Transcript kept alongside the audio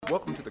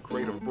Welcome to the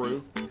Creative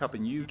Brew,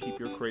 helping you keep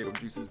your creative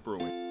juices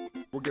brewing.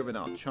 We're giving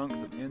out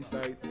chunks of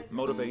insight,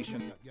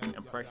 motivation,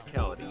 and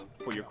practicality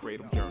for your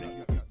creative journey.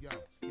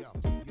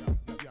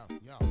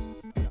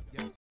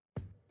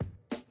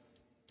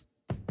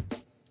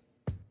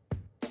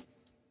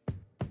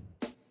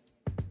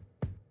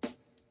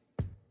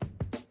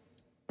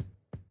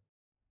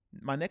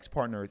 My next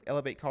partner is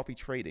Elevate Coffee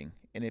Trading,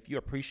 and if you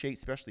appreciate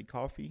specialty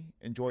coffee,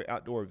 enjoy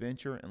outdoor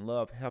adventure, and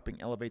love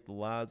helping elevate the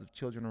lives of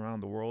children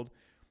around the world,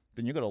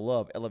 then you're going to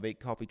love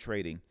Elevate Coffee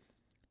Trading.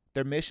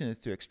 Their mission is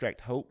to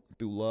extract hope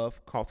through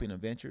love, coffee, and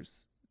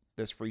adventures.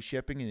 There's free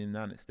shipping in the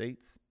United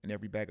States, and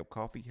every bag of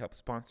coffee helps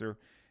sponsor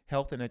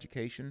health and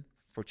education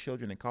for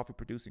children in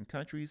coffee-producing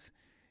countries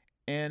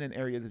and in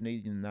areas of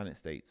need in the United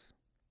States.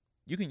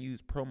 You can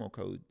use promo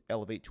code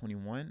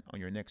Elevate21 on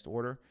your next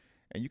order,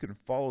 and you can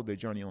follow their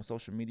journey on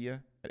social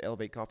media at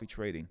Elevate Coffee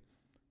Trading.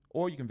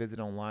 Or you can visit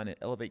online at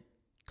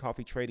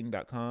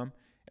elevatecoffeetrading.com,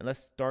 and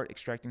let's start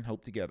extracting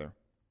hope together.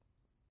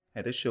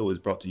 And this show is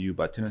brought to you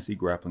by Tennessee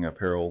Grappling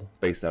Apparel,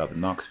 based out of the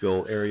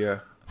Knoxville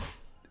area.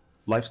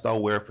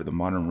 Lifestyle wear for the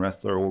modern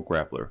wrestler or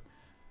grappler.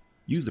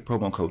 Use the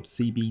promo code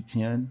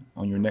CB10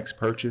 on your next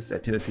purchase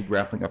at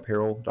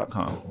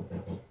TennesseeGrapplingApparel.com.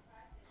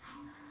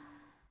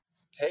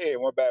 Hey,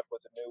 and we're back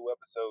with a new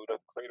episode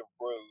of Creative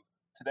Brew.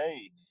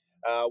 Today,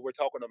 we're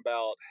talking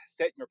about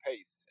setting your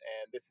pace,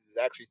 and this is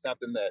actually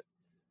something that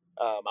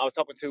I was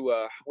talking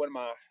to one of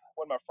my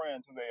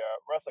friends who's a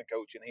wrestling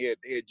coach, and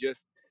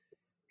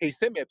he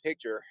sent me a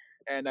picture,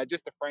 and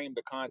just to frame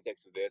the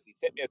context of this, he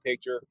sent me a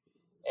picture,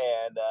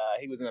 and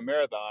he was in a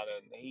marathon,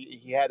 and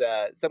he had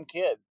some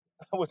kid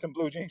with some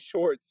blue jean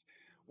shorts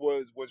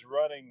was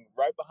running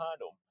right behind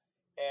him,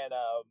 and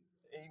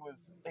he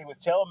was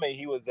telling me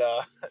he was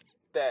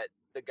that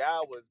the guy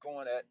was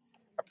going at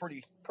a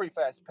pretty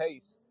fast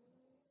pace,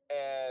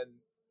 and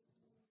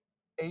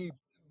he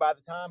by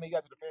the time he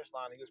got to the finish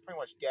line, he was pretty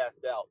much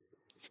gassed out.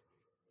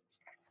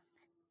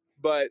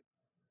 But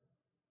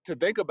to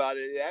think about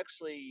it, it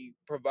actually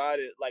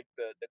provided like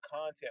the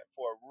content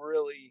for a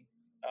really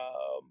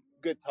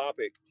good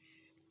topic,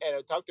 and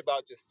it talked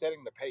about just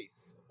setting the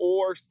pace,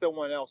 or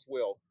someone else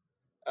will.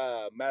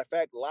 Matter of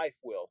fact, life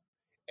will,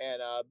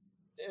 and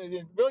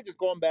then really just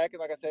going back, and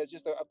like I said, it's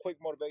just a quick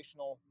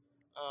motivational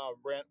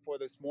rant for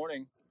this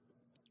morning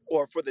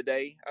or for the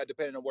day,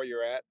 depending on where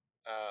you're at,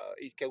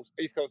 East Coast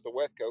or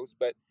West Coast,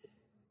 but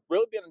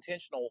really being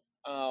intentional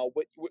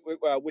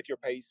with your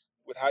pace,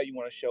 with how you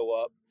want to show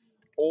up,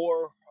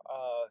 or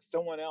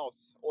someone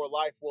else or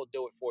life will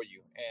do it for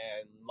you.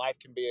 And life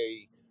can be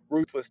a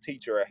ruthless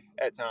teacher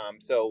at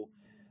times. So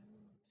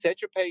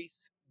set your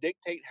pace,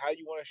 dictate how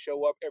you want to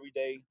show up every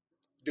day,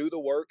 do the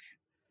work,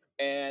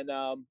 and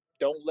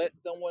don't let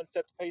someone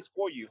set the pace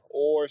for you,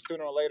 or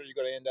sooner or later you're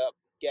going to end up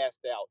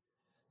gassed out.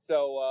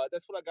 So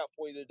that's what I got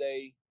for you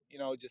today. You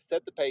know, just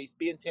set the pace,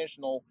 be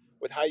intentional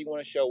with how you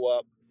want to show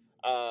up.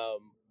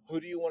 Who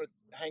do you want to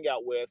hang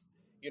out with?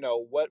 You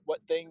know, what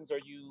things are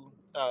you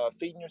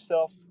feeding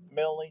yourself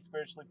mentally,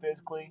 spiritually,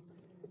 physically,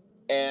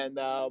 and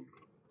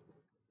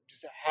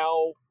just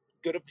how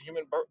good of a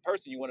human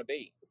person you want to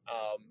be.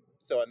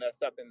 And that's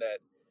something that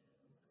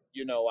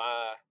you know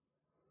I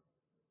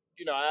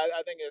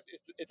I think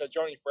it's a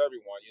journey for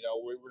everyone. You know,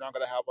 we're not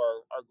going to have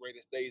our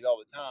greatest days all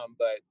the time,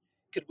 but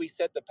could we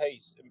set the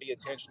pace and be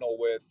intentional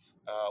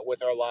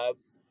with our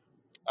lives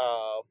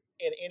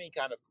in any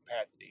kind of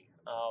capacity?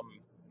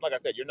 Like I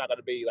said, you're not going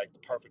to be like the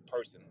perfect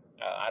person.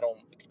 I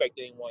don't expect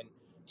anyone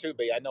to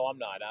be. I know I'm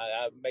not.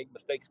 I make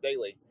mistakes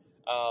daily.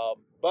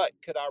 But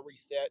could I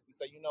reset and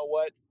say, you know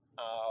what?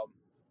 Um,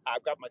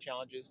 I've got my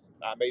challenges.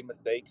 I made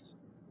mistakes,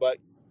 but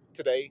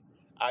today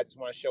I just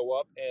want to show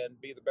up and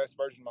be the best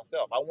version of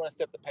myself. I want to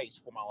set the pace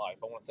for my life.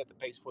 I want to set the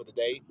pace for the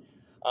day.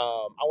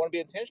 I want to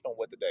be intentional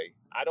with the day.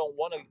 I don't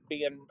want to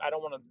be in. I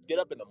don't want to get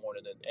up in the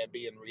morning and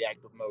be in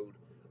reactive mode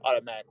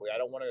automatically. I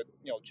don't want to,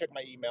 check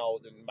my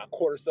emails and my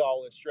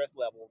cortisol and stress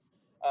levels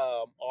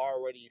are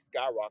already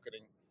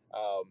skyrocketing.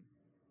 Um,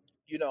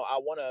 I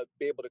want to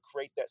be able to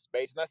create that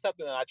space, and that's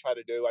something that I try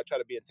to do. I try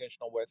to be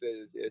intentional with it.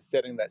 Is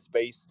setting that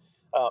space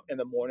in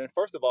the morning.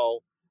 First of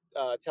all,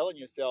 telling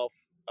yourself,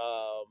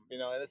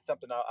 and it's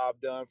something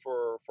I've done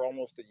for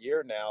almost a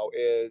year now.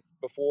 Is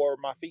before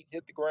my feet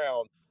hit the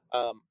ground,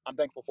 I'm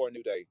thankful for a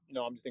new day.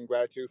 I'm just in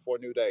gratitude for a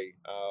new day.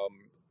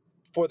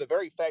 For the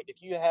very fact,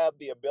 if you have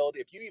the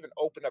ability, if you even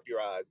open up your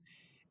eyes,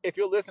 if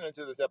you're listening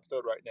to this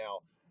episode right now,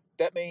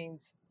 that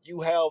means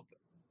you have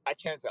a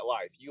chance at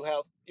life. You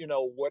have,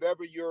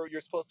 whatever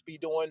you're supposed to be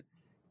doing,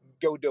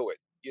 go do it.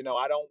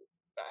 I don't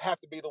have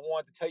to be the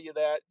one to tell you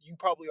that. You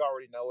probably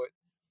already know it.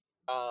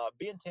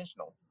 Be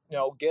intentional.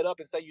 Get up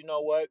and say, you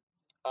know what,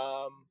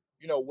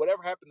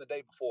 whatever happened the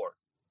day before,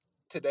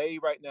 today,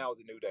 right now is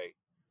a new day.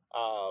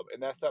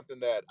 And that's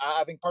something that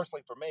I think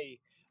personally for me,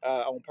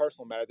 on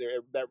personal matters,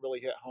 that really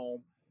hit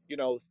home. You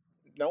know,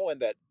 knowing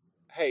that,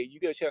 hey, you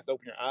get a chance to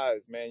open your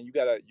eyes, man. You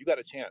got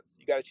a chance.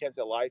 You got a chance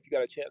at life. You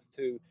got a chance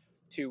to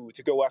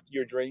go after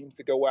your dreams,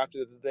 to go after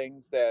the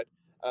things that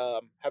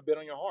have been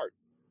on your heart.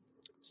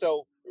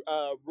 So,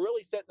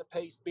 really setting the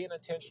pace, being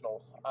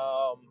intentional.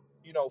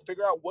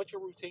 figure out what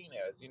your routine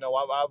is.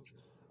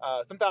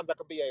 I've sometimes I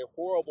can be a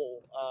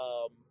horrible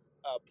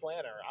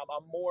planner.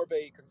 I'm more of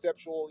a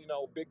conceptual,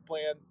 big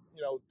plan,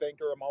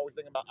 thinker. I'm always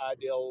thinking about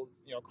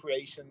ideals,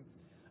 creations.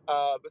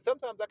 But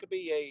sometimes I could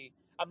be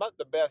I'm not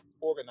the best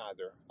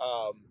organizer.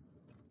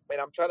 And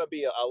I'm trying to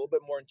be a little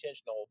bit more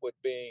intentional with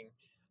being,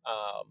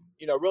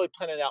 really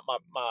planning out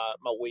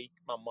my week,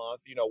 my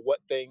month. What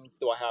things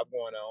do I have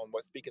going on?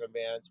 What speaking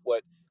events?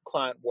 What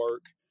client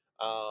work?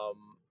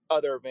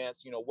 Other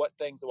events? What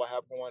things do I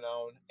have going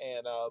on?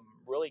 And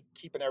really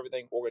keeping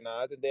everything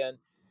organized. And then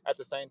at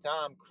the same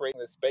time,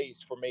 creating the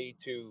space for me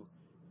to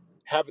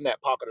having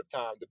that pocket of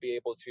time to be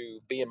able to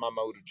be in my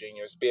mode of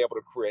genius, be able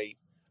to create.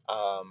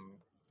 Um,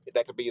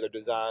 that could be either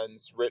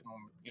designs, written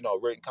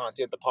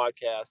content, the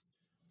podcast,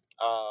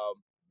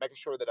 making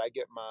sure that I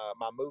get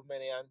my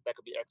movement in. That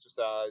could be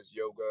exercise,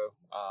 yoga,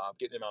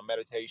 getting in my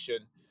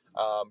meditation,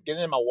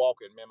 getting in my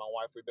walking. Me and my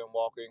wife, we've been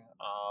walking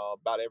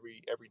about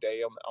every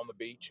day on the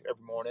beach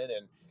every morning,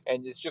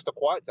 and it's just a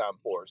quiet time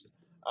for us.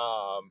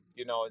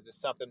 It's just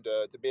something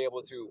to be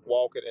able to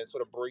walk it and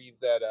sort of breathe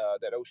that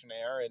ocean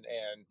air,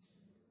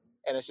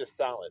 and it's just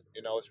silent.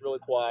 It's really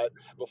quiet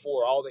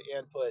before all the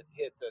input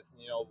hits us.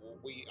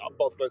 We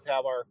both of us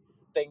have our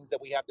things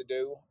that we have to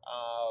do,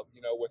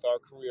 with our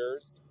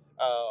careers.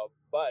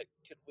 But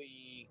could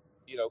we,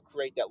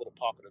 create that little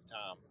pocket of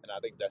time? And I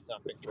think that's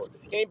something for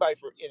anybody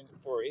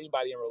for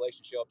anybody in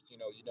relationships. You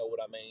know what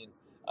I mean.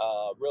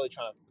 Really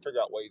trying to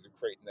figure out ways of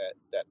creating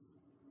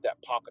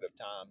that pocket of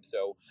time.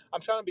 So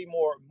I'm trying to be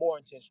more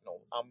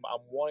intentional. I'm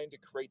wanting to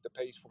create the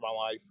pace for my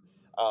life.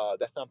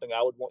 That's something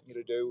I would want you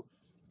to do.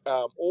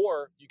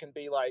 Or you can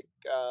be like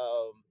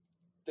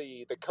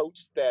the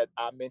coach that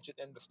I mentioned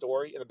in the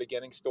story, in the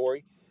beginning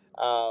story.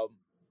 Um,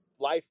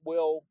 Life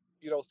will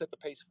set the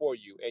pace for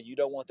you, and you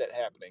don't want that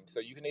happening. So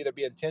you can either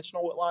be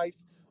intentional with life,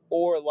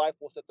 or life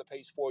will set the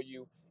pace for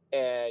you,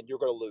 and you're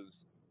going to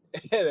lose.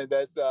 And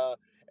that's like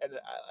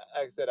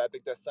I said, I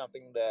think that's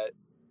something that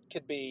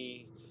could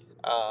be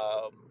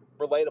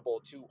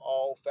relatable to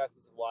all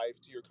facets of life,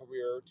 to your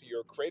career, to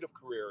your creative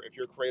career. If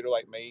you're a creator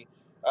like me,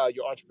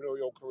 your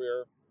entrepreneurial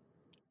career,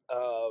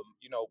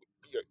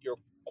 your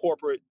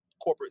corporate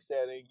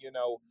setting,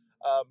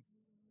 um,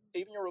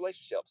 even your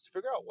relationships.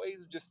 Figure out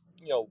ways of just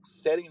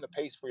setting the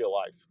pace for your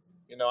life.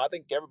 I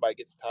think everybody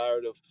gets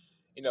tired of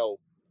you know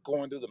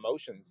going through the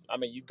motions. I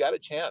mean, you've got a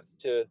chance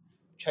to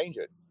change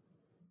it.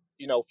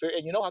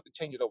 And you don't have to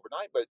change it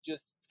overnight, but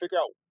just figure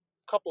out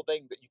a couple of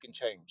things that you can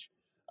change.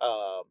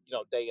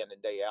 Day in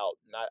and day out.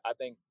 And I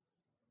think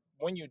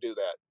when you do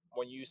that,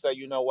 when you say,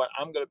 you know what,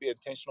 I'm going to be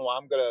intentional,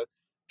 I'm going to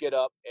get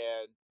up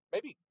and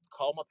maybe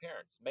call my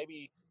parents,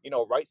 maybe,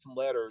 write some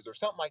letters or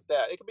something like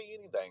that. It could be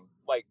anything.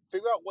 Like,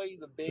 figure out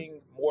ways of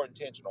being more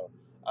intentional,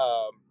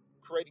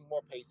 creating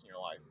more pace in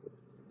your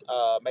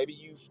life. Maybe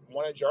you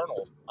want to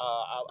journal.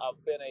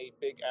 I've been a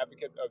big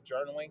advocate of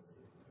journaling,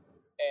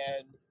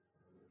 and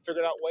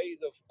figuring out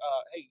ways of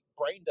hey,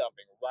 brain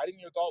dumping, writing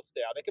your thoughts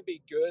down. It could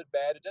be good,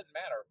 bad, it doesn't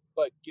matter,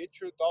 but get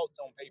your thoughts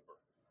on paper.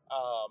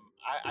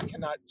 I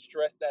cannot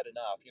stress that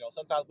enough.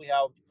 Sometimes we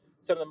have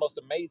some of the most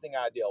amazing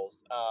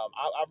ideals.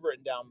 I've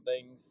written down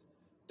things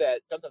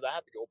that sometimes I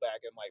have to go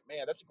back and like,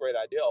 man, that's a great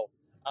idea.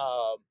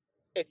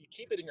 If you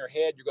keep it in your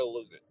head, you're going to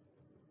lose it.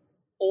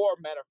 Or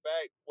matter of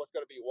fact, what's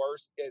going to be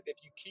worse is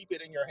if you keep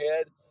it in your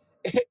head,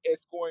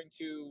 it's going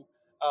to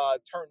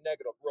turn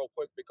negative real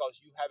quick because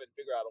you haven't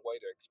figured out a way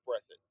to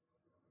express it.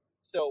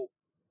 So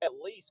at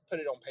least put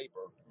it on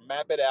paper,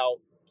 map it out,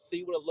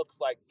 see what it looks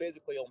like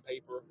physically on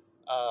paper,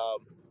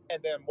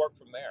 and then work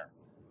from there.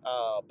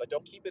 But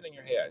don't keep it in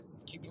your head.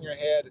 Keeping your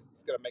head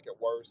is going to make it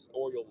worse,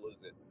 or you'll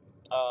lose it.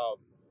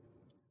 Um,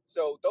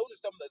 so those are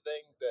some of the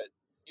things that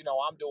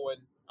I'm doing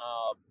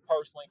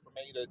personally for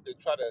me to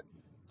try to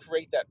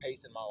create that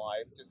pace in my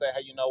life. To say,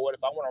 hey, you know what?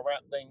 If I want to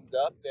wrap things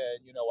up, then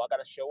I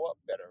got to show up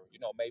better.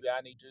 Maybe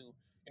I need to,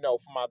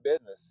 for my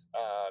business.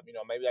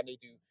 Maybe I need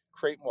to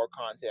create more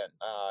content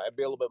and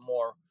be a little bit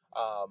more,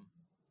 um,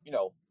 you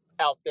know,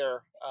 out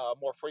there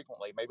more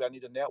frequently. Maybe I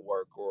need to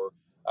network, or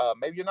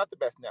maybe you're not the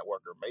best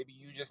networker. Maybe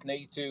you just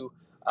need to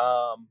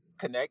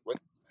connect with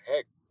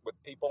heck with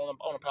people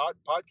on a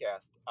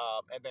podcast,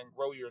 and then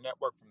grow your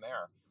network from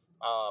there.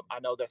 I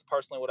know that's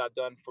personally what I've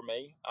done for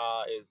me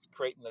is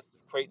creating this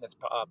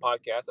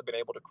podcast. I've been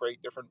able to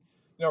create different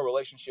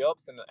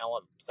relationships, and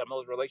some of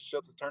those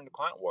relationships has turned to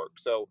client work.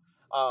 So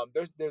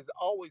there's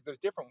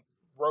different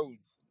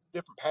roads,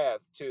 different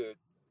paths to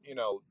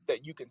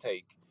that you can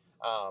take,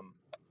 um,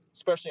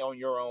 especially on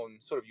your own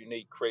sort of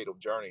unique creative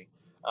journey.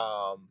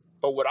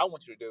 But what I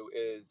want you to do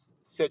is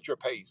set your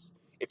pace.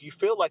 If you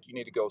feel like you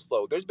need to go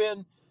slow, there's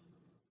been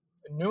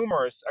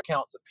numerous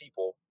accounts of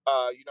people.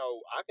 I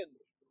can,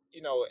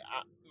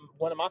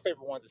 one of my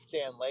favorite ones is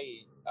Stan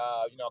Lee.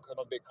 Because I'm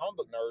a big comic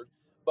book nerd.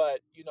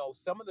 But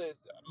some of the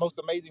most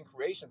amazing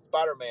creations,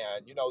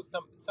 Spider-Man.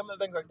 Some of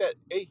the things like that.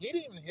 He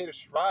didn't even hit a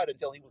stride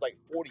until he was like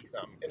 40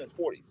 something, in his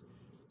 40s.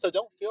 So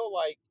don't feel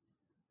like,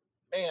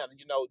 man,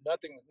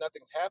 nothing's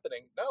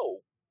happening.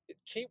 No,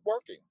 keep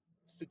working.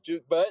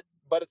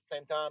 But at the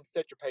same time,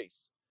 set your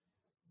pace.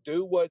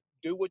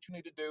 do what you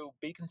need to do,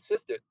 be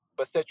consistent,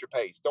 but set your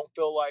pace. Don't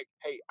feel like,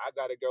 hey, I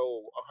got to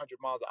go 100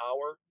 miles an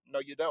hour. No,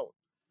 you don't.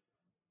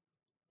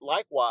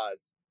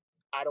 Likewise,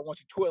 I don't want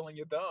you twiddling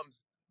your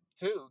thumbs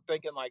too,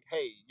 thinking like,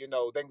 hey,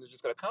 things are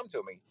just going to come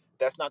to me.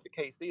 That's not the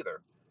case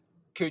either.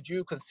 Could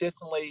you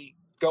consistently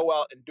go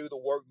out and do the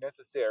work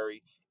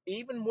necessary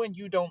even when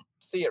you don't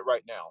see it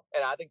right now?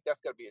 And I think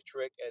that's going to be a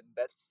trick, and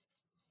that's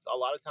a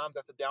lot of times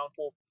that's a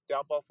downfall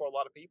for a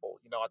lot of people.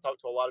 I talk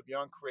to a lot of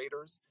young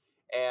creators,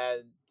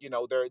 and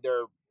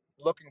they're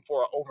looking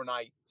for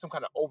some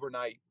kind of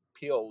overnight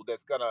pill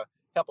that's going to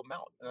help them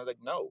out. And I was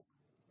like, no,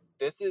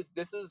 this is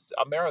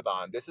a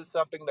marathon. This is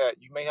something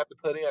that you may have to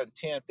put in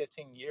 10,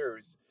 15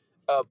 years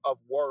of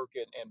work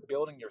and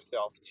building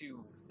yourself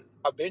to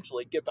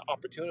eventually get the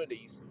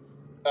opportunities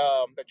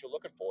that you're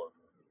looking for.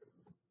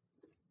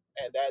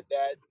 And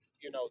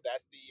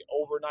that's the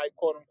overnight,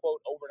 quote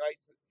unquote, overnight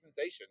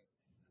sensation.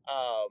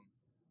 um,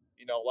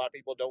 a lot of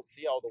people don't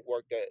see all the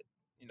work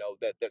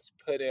that's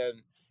put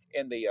in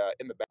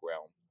the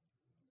background.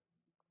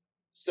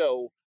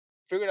 So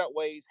figuring out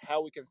ways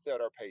how we can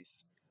set our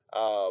pace,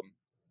 um,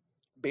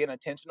 being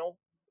intentional.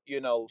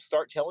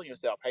 Start telling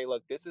yourself, hey,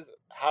 look, this is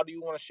how do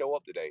you want to show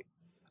up today.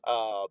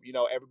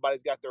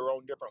 Everybody's got their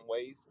own different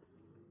ways,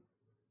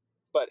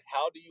 but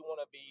how do you want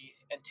to be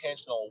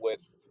intentional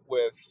with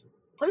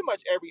pretty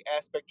much every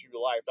aspect of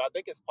your life? I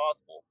think it's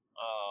possible.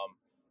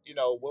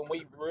 When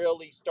we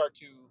really start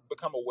to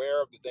become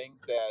aware of the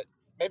things that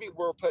maybe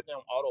we're putting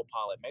on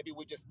autopilot. Maybe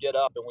we just get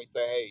up and we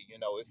say, hey,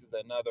 this is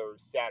another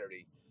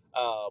Saturday,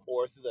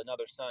 or this is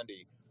another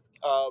Sunday.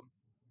 um,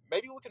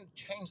 Maybe we can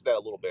change that a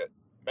little bit.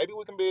 Maybe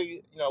we can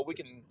be,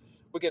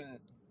 we can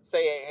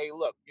say, hey,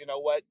 look, you know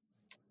what,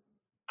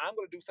 I'm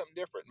going to do something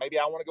different. Maybe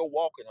I want to go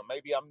walking, or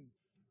maybe I'm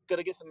going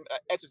to get some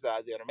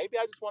exercise in, or maybe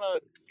I just want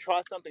to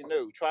try something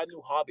new, try a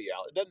new hobby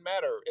out. It doesn't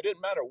matter. It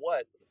didn't matter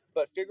what,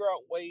 but figure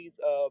out ways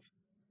of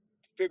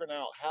figuring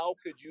out how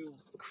could you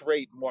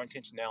create more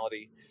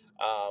intentionality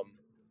um,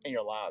 in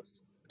your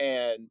lives,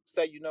 and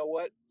say, you know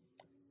what,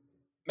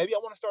 maybe I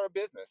want to start a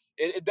business.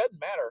 It doesn't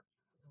matter,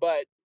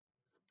 but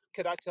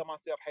could I tell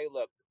myself, hey,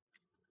 look,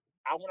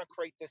 I want to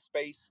create this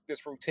space,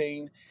 this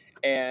routine,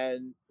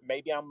 and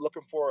maybe I'm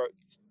looking for,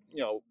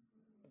 you know,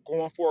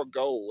 going for a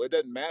goal. It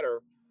doesn't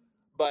matter,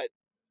 but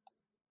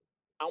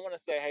I want to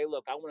say, hey,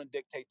 look, I want to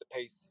dictate the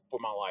pace for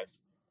my life,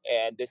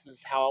 and this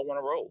is how I want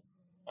to roll.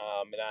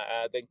 And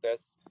I think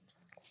that's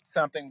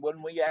something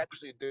when we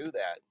actually do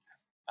that,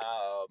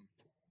 um,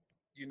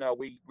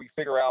 we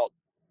figure out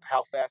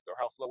how fast or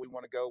how slow we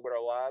want to go with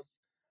our lives.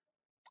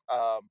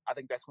 I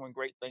think that's when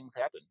great things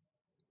happen.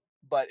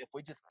 But if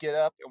we just get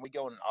up and we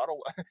go in an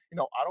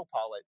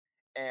autopilot,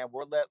 and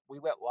we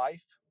let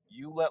life,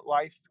 you let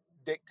life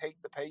dictate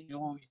the pace.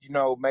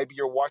 Maybe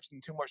you're watching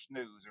too much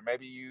news, or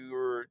maybe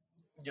you're,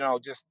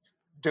 just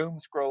doom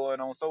scrolling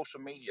on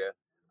social media,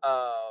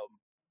 um,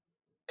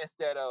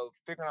 instead of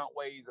figuring out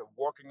ways of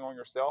working on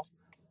yourself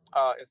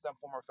in some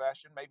form or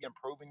fashion, maybe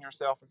improving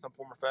yourself in some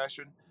form or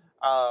fashion.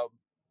 Um,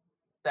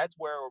 that's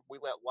where we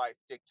let life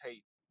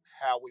dictate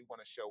how we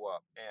want to show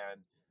up,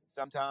 and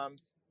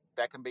sometimes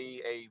that can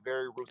be a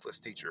very ruthless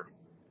teacher.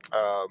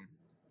 um,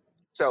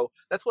 so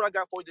that's what I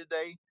got for you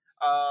today.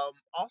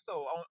 Also,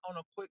 on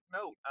a quick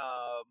note,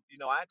 I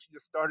actually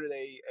just started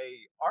a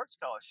art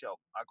scholarship,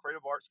 a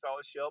creative art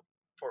scholarship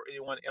for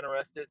anyone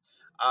interested.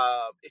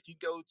 If you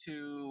go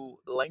to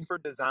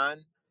Langford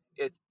Design,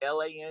 it's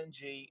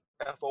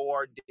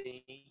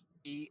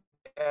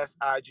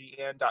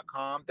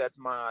LANGFORDESIGN.com. That's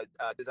my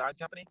design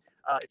company.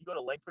 If you go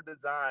to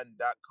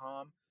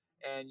langforddesign.com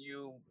and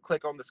you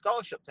click on the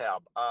scholarship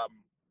tab,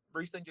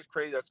 recently just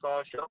created a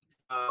scholarship.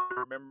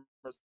 Remember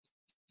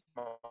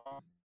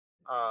mom,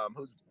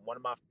 who's one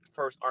of my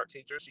first art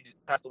teachers. She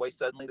passed away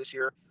suddenly this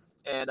year,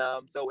 and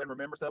so in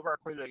remembrance of her, I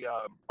created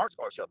a art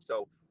scholarship.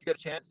 So if you get a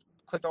chance,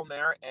 click on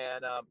there,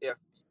 and if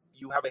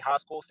you have a high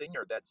school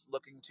senior that's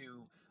looking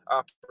to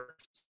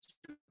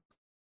pursue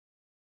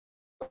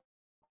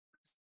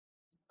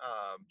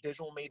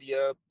digital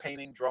media,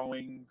 painting,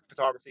 drawing,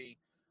 photography,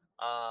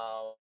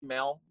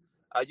 email.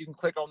 You can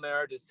click on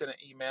there to send an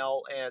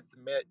email and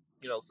submit,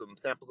 some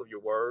samples of your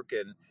work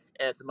and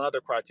some other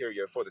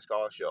criteria for the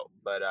scholarship.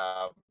 But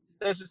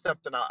that's just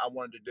something I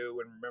wanted to do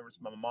in remembrance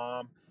of my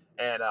mom,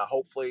 and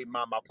hopefully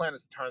my plan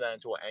is to turn that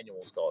into an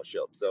annual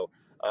scholarship.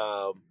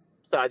 Um,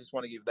 so I just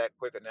want to give that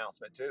quick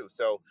announcement too.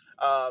 So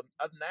other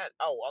than that,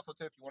 also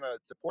too, if you want to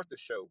support the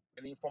show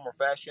in any form or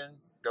fashion,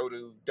 go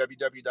to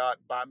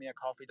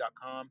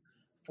www.buymeacoffee.com/,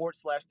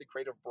 the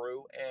creative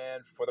brew,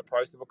 and for the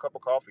price of a cup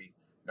of coffee,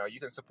 you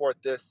can support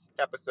this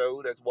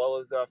episode as well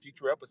as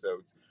future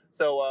episodes.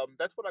 So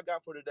that's what I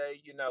got for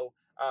today.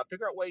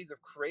 Figure out ways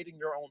of creating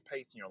your own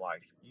pace in your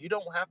life. You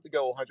don't have to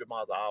go 100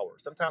 miles an hour.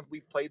 Sometimes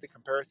we play the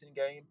comparison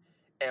game,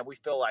 and we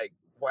feel like,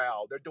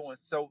 wow, they're doing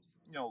so,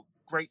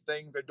 great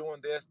things. They're doing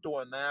this,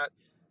 doing that.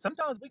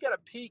 Sometimes we got to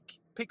peek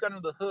under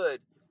the hood,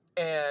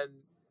 and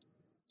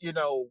you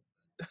know,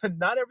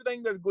 not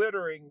everything that's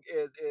glittering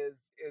is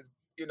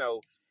you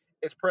know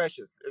is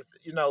precious. It's,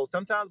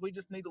 sometimes we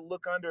just need to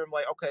look under and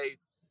like, okay,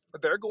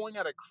 they're going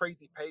at a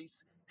crazy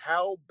pace.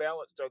 How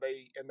balanced are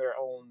they in their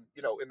own,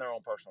 in their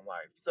own personal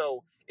life?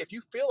 So if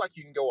you feel like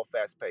you can go a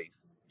fast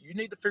pace, you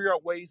need to figure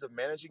out ways of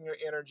managing your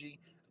energy,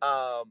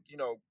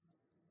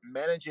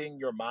 managing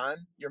your mind,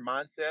 your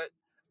mindset,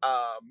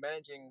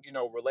 managing,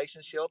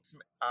 relationships,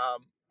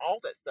 all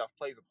that stuff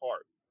plays a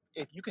part.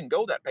 If you can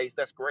go that pace,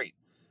 that's great.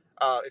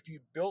 If you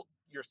built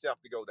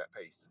yourself to go that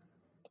pace,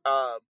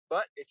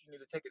 but if you need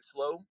to take it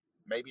slow,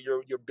 maybe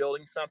you're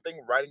building something,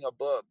 writing a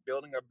book,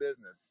 building a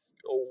business,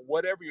 or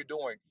whatever you're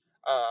doing.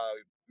 Uh,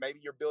 Maybe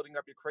you're building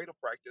up your creative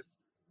practice.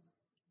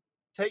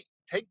 Take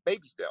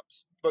baby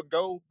steps, but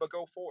go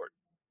forward.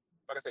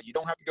 Like I said, you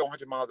don't have to go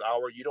 100 miles an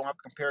hour. You don't have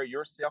to compare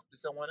yourself to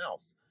someone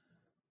else.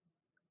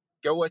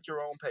 Go at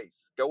your own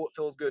pace. Go what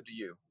feels good to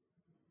you.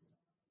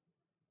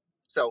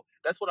 So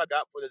that's what I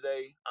got for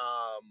today.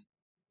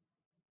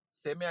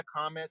 Send me a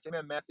comment, send me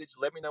a message.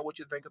 Let me know what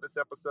you think of this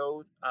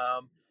episode.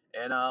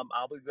 And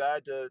I'll be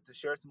glad to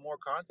share some more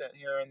content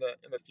here in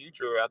the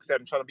future. Like I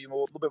said, I'm trying to be a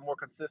little bit more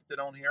consistent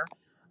on here.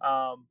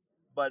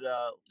 But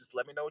just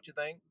let me know what you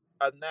think.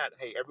 Other than that,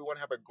 hey, everyone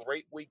have a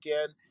great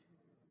weekend.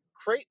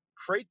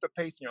 Create the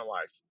pace in your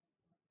life.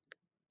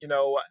 You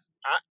know,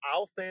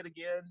 I'll say it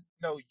again.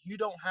 No, you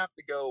don't have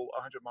to go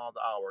 100 miles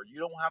an hour. You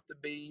don't have to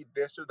be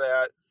this or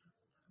that.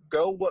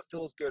 Go what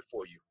feels good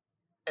for you,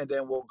 and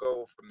then we'll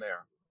go from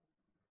there.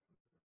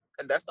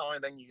 And that's the only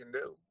thing you can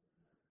do.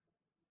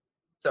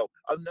 So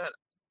other than that,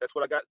 that's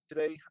what I got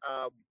today.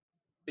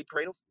 Be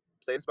creative,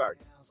 stay inspired.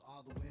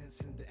 All the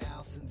wins and the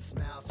outs and the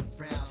smiles and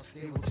frowns,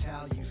 they will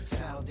tell you,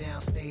 settle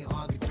down, stay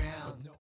on the ground.